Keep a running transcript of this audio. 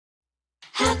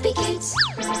Happykids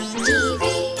TV.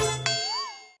 Hey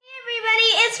everybody,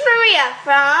 it's Maria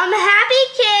from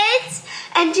Happykids,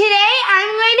 and today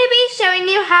I'm going to be showing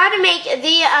you how to make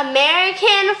the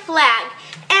American flag.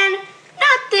 And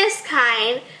not this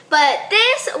kind, but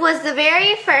this was the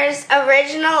very first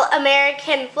original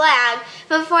American flag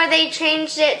before they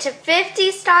changed it to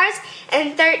 50 stars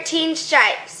and 13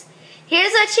 stripes.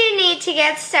 Here's what you need to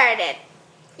get started.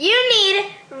 You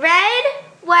need red,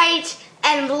 white,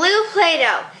 and blue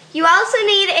Play-Doh. You also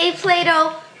need a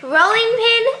Play-Doh rolling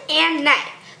pin and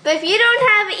knife. But if you don't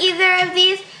have either of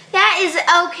these, that is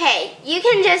okay. You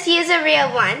can just use a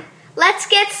real one. Let's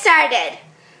get started.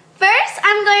 First,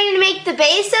 I'm going to make the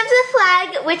base of the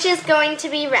flag, which is going to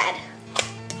be red.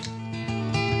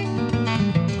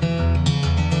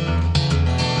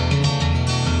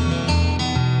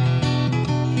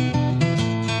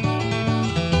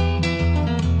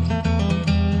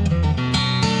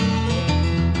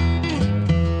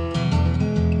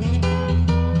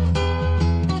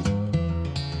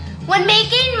 When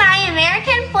making my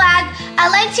American flag, I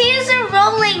like to use a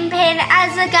rolling pin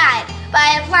as a guide, but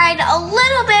I applied a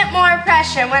little bit more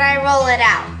pressure when I roll it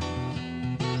out.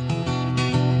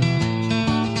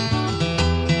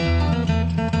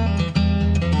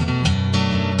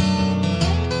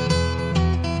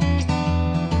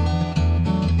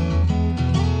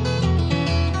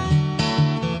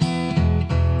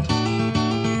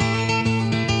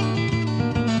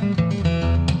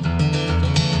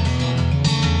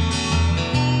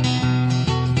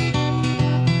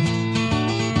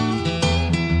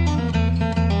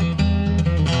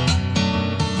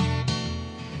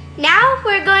 Now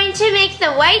we're going to make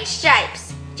the white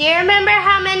stripes. Do you remember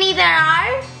how many there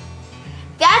are?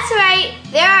 That's right,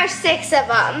 there are 6 of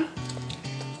them.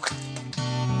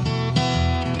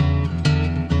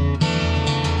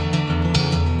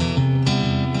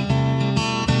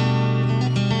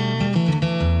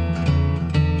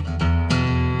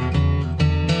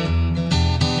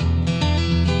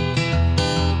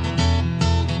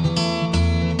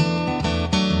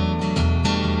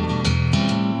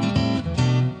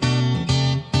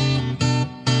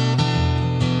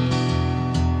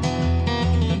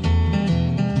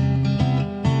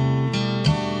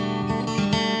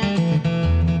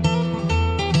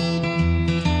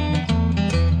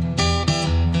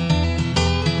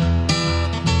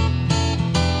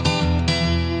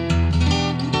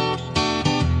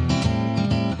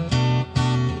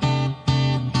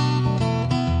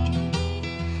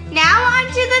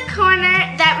 The corner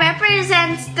that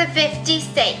represents the 50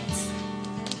 states.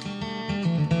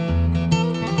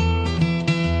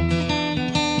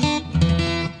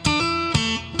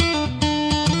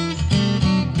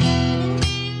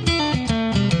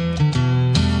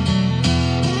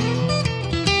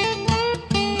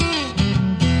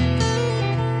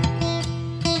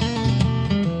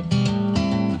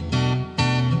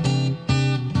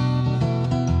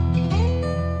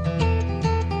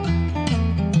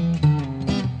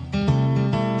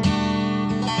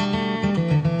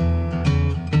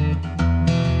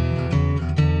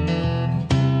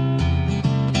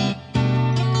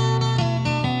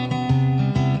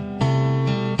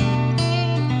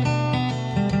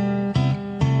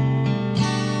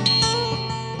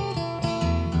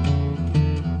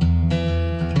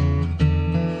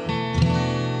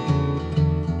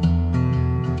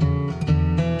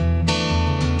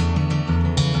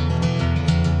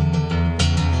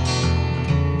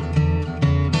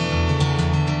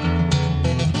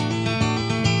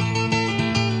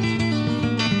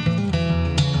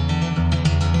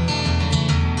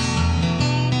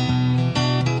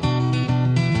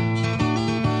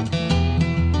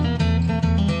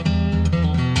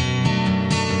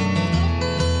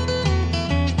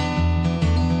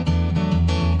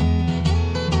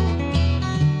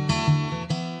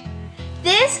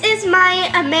 This is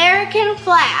my American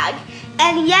flag,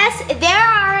 and yes, there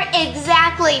are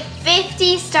exactly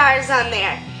 50 stars on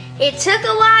there. It took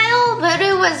a while, but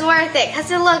it was worth it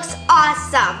because it looks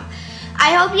awesome.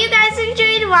 I hope you guys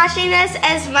enjoyed watching this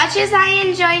as much as I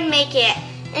enjoyed making it.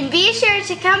 And be sure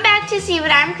to come back to see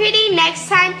what I'm creating next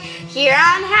time here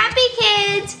on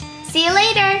Happykids. See you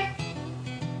later.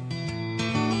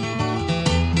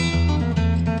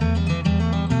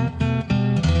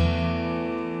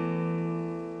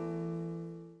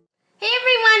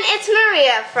 It's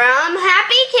Maria from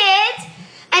Happykids,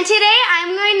 and today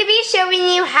I'm going to be showing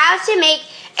you how to make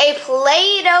a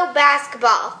Play-Doh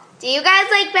basketball. Do you guys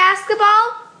like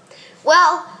basketball?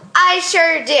 Well, I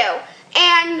sure do.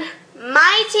 And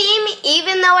my team,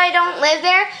 even though I don't live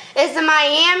there, is the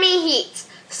Miami Heat.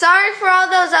 Sorry for all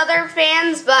those other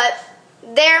fans, but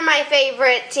they're my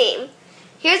favorite team.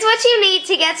 Here's what you need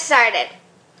to get started.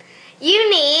 You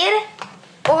need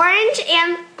orange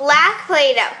and black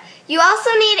Play-Doh. You also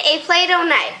need a Play-Doh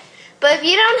knife. But if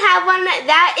you don't have one,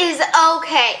 that is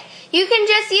okay. You can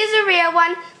just use a real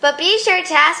one, but be sure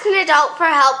to ask an adult for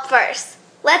help first.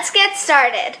 Let's get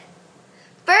started.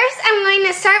 First, I'm going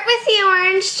to start with the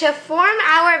orange to form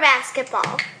our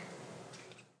basketball.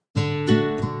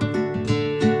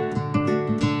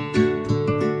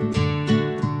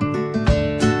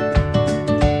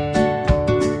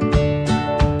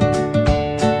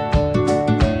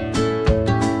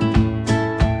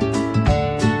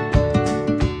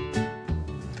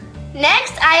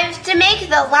 Next, I have to make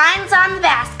the lines on the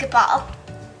basketball.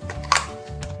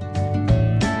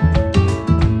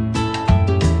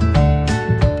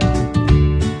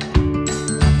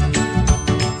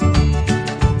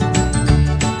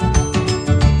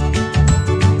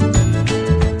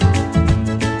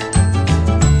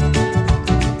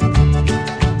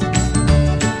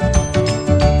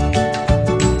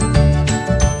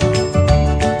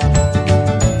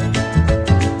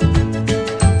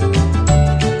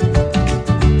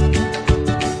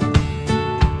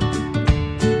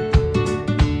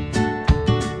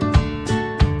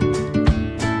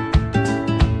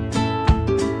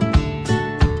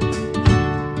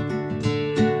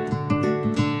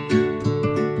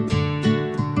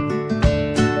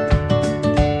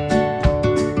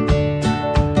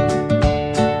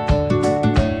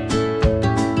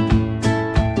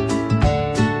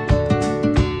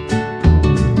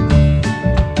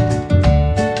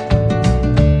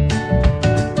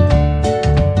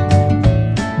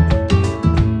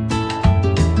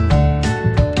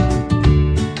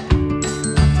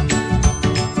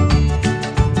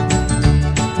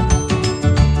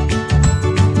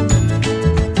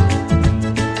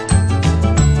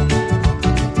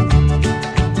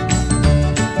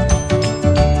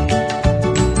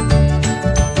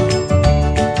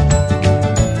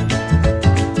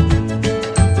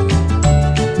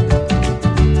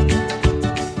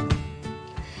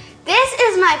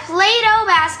 Play-Doh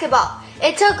basketball.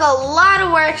 It took a lot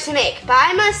of work to make, but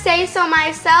I must say so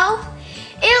myself,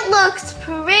 it looks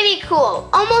pretty cool,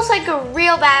 almost like a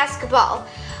real basketball.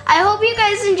 I hope you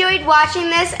guys enjoyed watching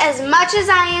this as much as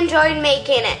I enjoyed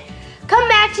making it. Come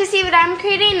back to see what I'm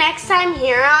creating next time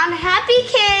here on Happy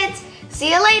Kids.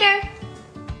 See you later.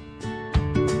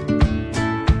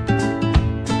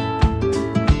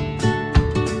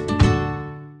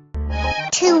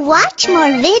 To watch more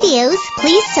videos,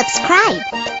 please subscribe.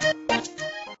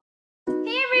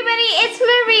 Hey everybody, it's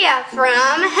Maria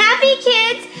from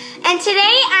Happykids, and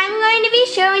today I'm going to be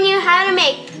showing you how to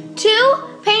make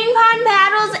 2 ping pong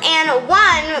paddles and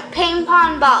 1 ping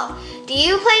pong ball. Do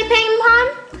you play ping pong?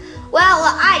 Well,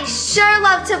 I sure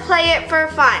love to play it for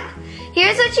fun.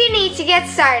 Here's what you need to get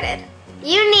started.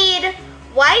 You need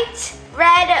white,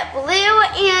 red, blue,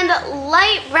 and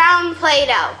light brown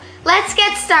Play-Doh. Let's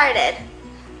get started.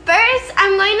 First,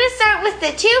 I'm going to start with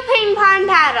the 2 ping pong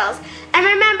paddles. And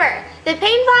remember, the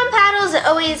ping pong paddles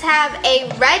always have a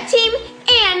red team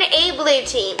and a blue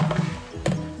team.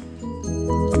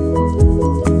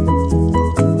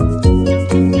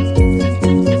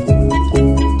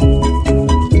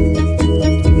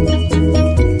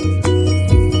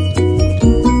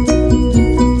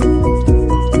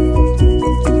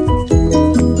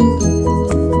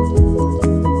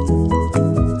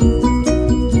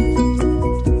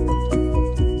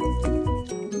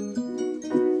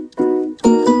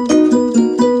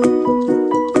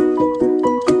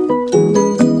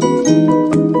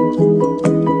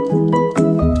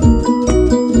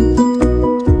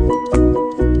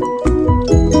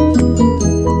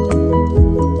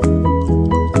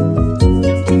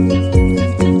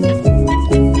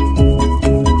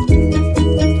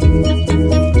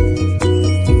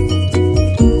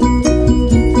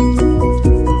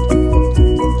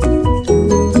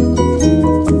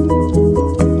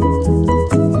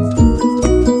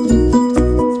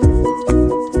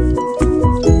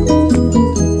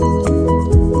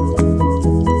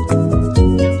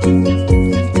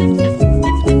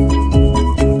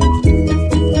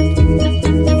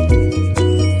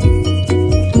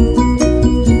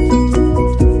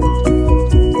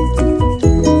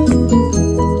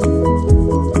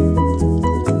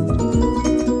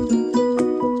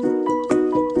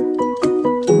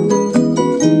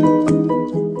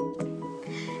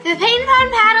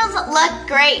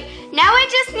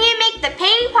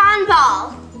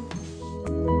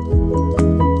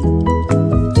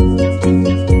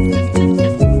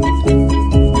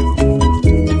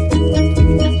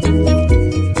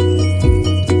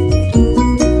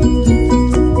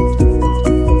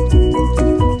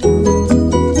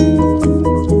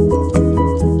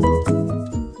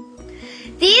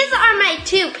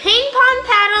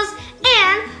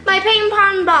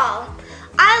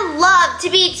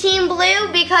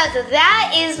 because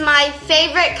that is my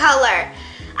favorite color.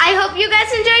 I hope you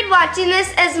guys enjoyed watching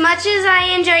this as much as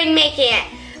I enjoyed making it.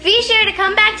 Be sure to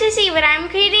come back to see what I'm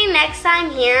creating next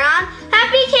time here on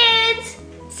Happy Kids.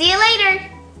 See you later.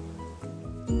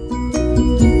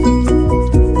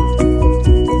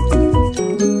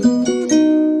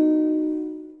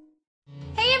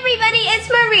 Hey everybody, it's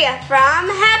Maria from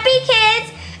Happy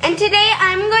Kids, and today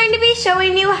I'm going to be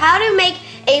showing you how to make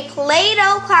a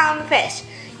Play-Doh clownfish.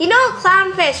 You know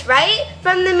clownfish, right?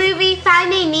 From the movie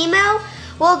Finding Nemo?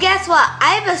 Well, guess what?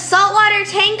 I have a saltwater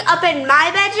tank up in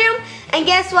my bedroom, and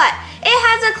guess what? It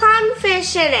has a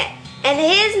clownfish in it, and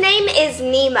his name is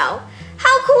Nemo.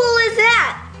 How cool is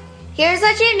that? Here's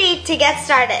what you need to get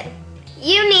started.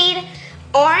 You need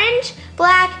orange,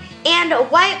 black, and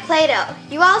white Play-Doh.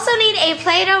 You also need a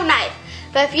Play-Doh knife,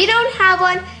 but if you don't have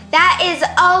one, that is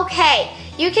okay.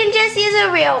 You can just use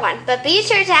a real one, but be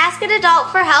sure to ask an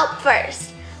adult for help first.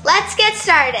 Let's get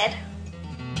started.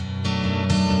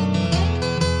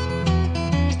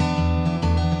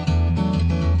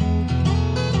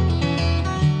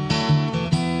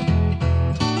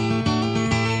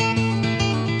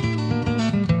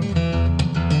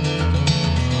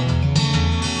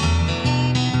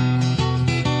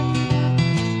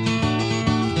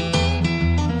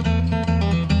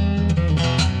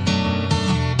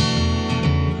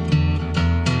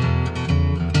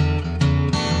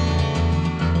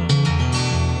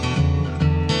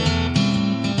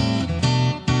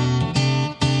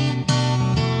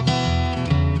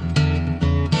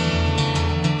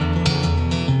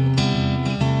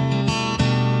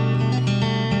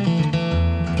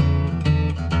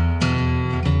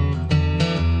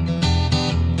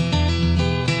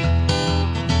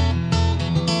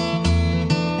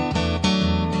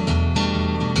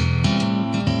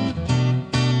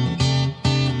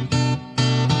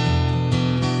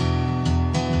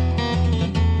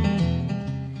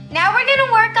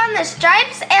 The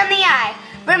stripes and the eye.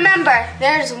 Remember,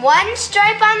 there's one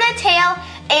stripe on the tail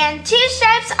and 2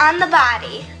 stripes on the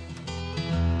body.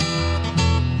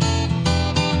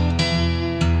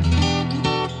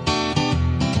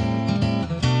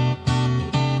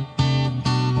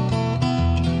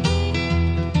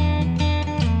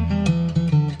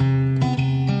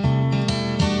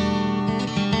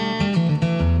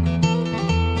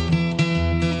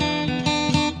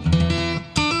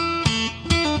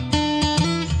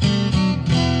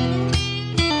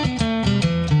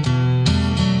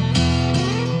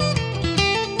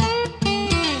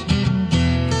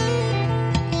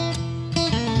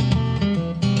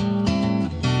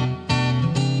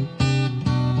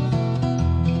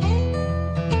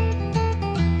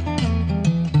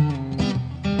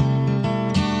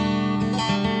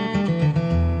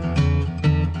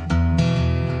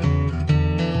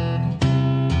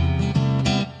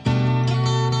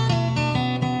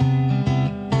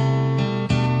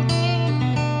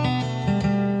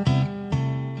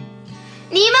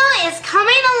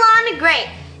 Coming along great.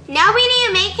 Now we need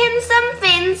to make him some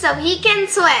fins so he can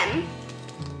swim.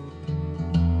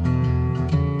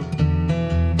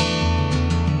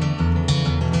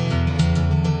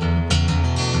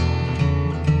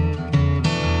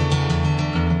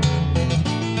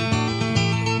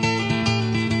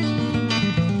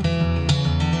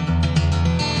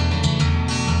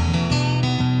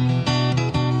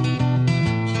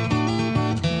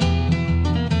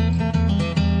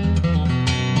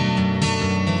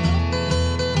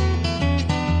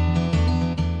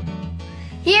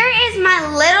 My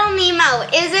little Nemo.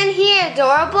 Isn't he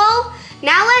adorable?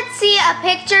 Now let's see a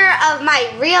picture of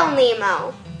my real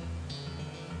Nemo.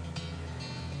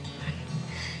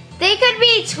 They could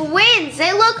be twins.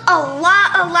 They look a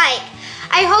lot alike.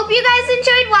 I hope you guys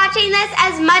enjoyed watching this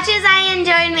as much as I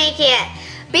enjoyed making it.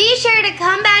 Be sure to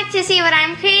come back to see what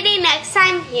I'm creating next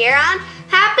time here on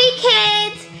Happy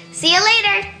Kids. See you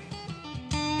later.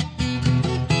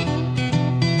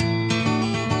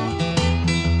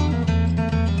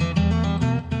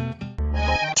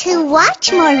 To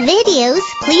watch more videos,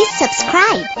 please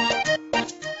subscribe.